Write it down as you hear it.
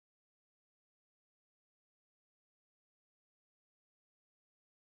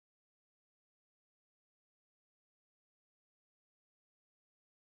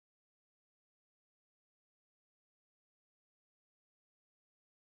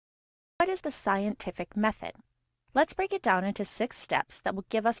is the scientific method? Let's break it down into 6 steps that will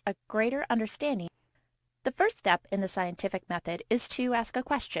give us a greater understanding. The first step in the scientific method is to ask a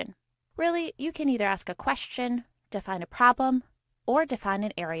question. Really, you can either ask a question, define a problem, or define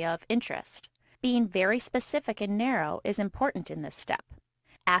an area of interest. Being very specific and narrow is important in this step.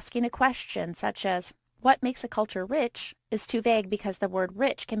 Asking a question such as, "What makes a culture rich?" is too vague because the word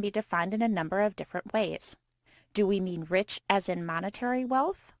rich can be defined in a number of different ways. Do we mean rich as in monetary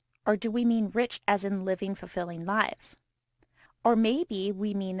wealth? Or do we mean rich as in living fulfilling lives? Or maybe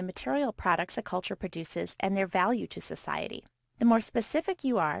we mean the material products a culture produces and their value to society. The more specific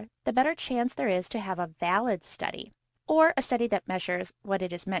you are, the better chance there is to have a valid study, or a study that measures what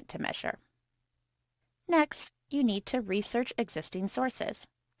it is meant to measure. Next, you need to research existing sources.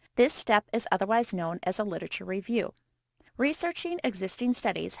 This step is otherwise known as a literature review. Researching existing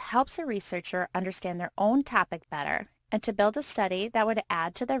studies helps a researcher understand their own topic better and to build a study that would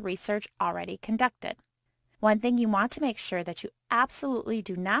add to the research already conducted. One thing you want to make sure that you absolutely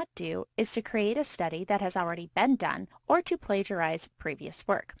do not do is to create a study that has already been done or to plagiarize previous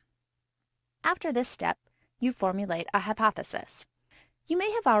work. After this step, you formulate a hypothesis. You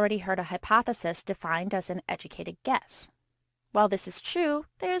may have already heard a hypothesis defined as an educated guess. While this is true,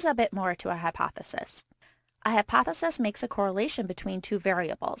 there is a bit more to a hypothesis. A hypothesis makes a correlation between 2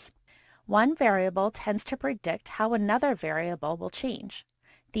 variables. One variable tends to predict how another variable will change.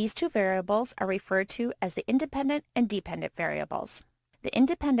 These 2 variables are referred to as the independent and dependent variables. The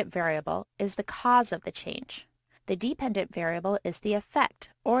independent variable is the cause of the change. The dependent variable is the effect,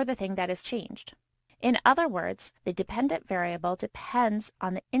 or the thing that is changed. In other words, the dependent variable depends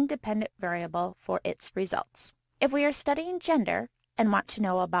on the independent variable for its results. If we are studying gender and want to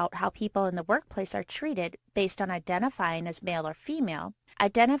know about how people in the workplace are treated based on identifying as male or female,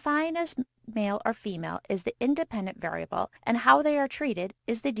 identifying as male or female is the independent variable, and how they are treated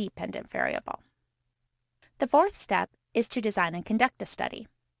is the dependent variable. The fourth step is to design and conduct a study.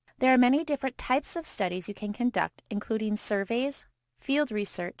 There are many different types of studies you can conduct, including surveys, field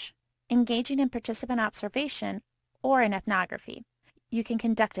research, engaging in participant observation, or in ethnography. You can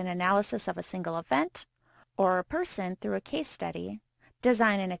conduct an analysis of a single event or a person through a case study,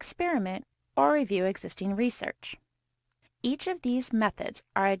 design an experiment, or review existing research. Each of these methods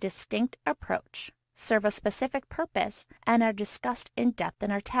are a distinct approach, serve a specific purpose, and are discussed in depth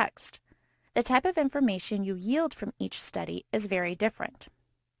in our text. The type of information you yield from each study is very different.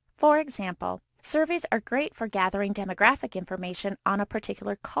 For example, surveys are great for gathering demographic information on a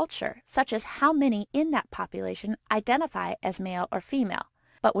particular culture, such as how many in that population identify as male or female,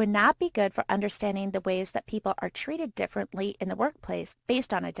 but would not be good for understanding the ways that people are treated differently in the workplace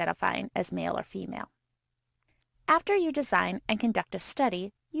based on identifying as male or female. After you design and conduct a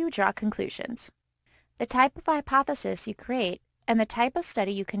study, you draw conclusions. The type of hypothesis you create and the type of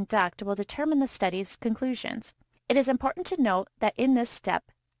study you conduct will determine the study's conclusions. It is important to note that in this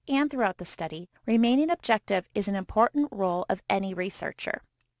step and throughout the study, remaining objective is an important role of any researcher.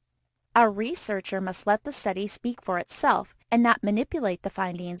 A researcher must let the study speak for itself and not manipulate the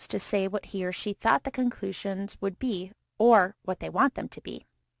findings to say what he or she thought the conclusions would be or what they want them to be.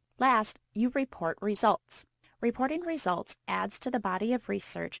 Last, you report results. Reporting results adds to the body of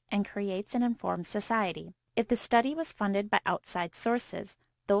research and creates an informed society. If the study was funded by outside sources,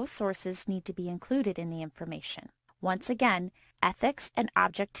 those sources need to be included in the information. Once again, ethics and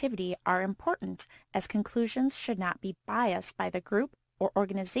objectivity are important, as conclusions should not be biased by the group or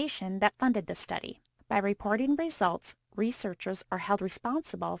organization that funded the study. By reporting results, researchers are held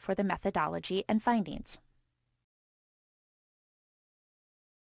responsible for the methodology and findings.